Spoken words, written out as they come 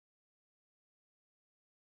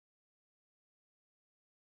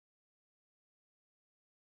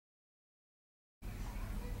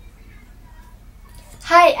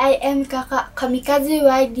Hi, I am CaCa. Kamikaze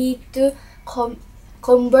YD2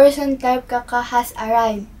 Conversion type CaCa has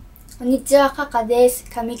arrived. こんにちは、CaCa です。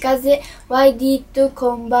Kamikaze YD2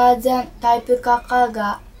 Comversion type CaCa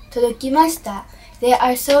が届きました。There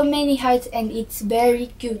are so many hearts and it's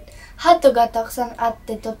very cute. ハートがたくさんあっ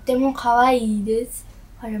てとっても可愛いです。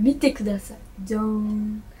ほら、見てください。じゃー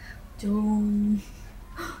ん。じゃーん。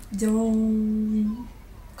じゃーん。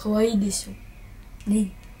可愛いでしょ。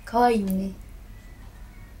ね、可愛いよね。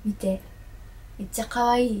見て、めっちゃ可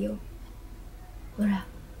愛いよ。ほら、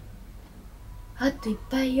ハートいっ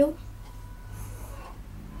ぱいよ。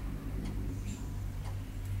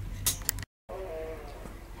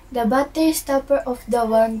The battery stopper of the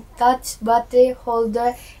one-touch battery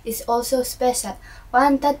holder is also special.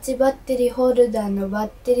 One-touch バッテリーホルダーのバッ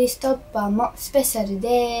テリーストッパーもスペシャル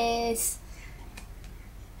です。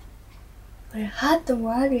これハート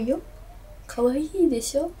もあるよ。かわいいで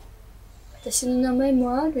しょ。私の名前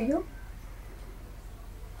もあるよ。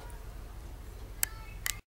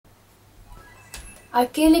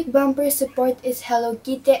Acrylic bumper support is Hello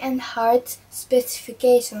Kitty and Hearts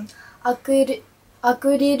specification. ア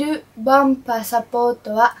クリルバンパーサポー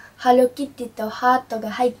トはハローキティとハートが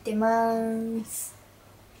入ってます。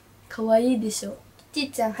かわいいでしょ。キテ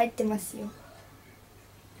ィちゃん入ってますよ。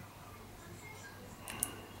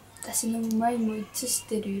私の前も写し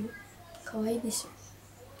てるよ。かわいいでし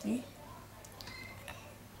ょ。ね。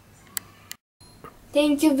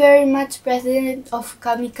Thank you very much, President of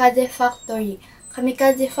Kamikaze Factory.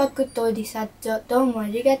 Kamikaze Factory 社長、どうもあ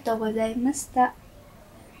りがとうございました。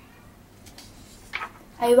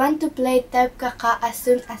I want to play type CaCa as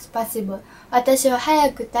soon as possible. 私は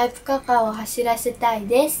早くタイプCaCaを走らせたい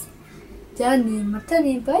です。じゃあね、また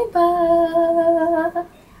ね、バイバーイ。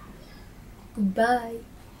Goodbye。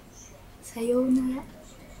さようなら。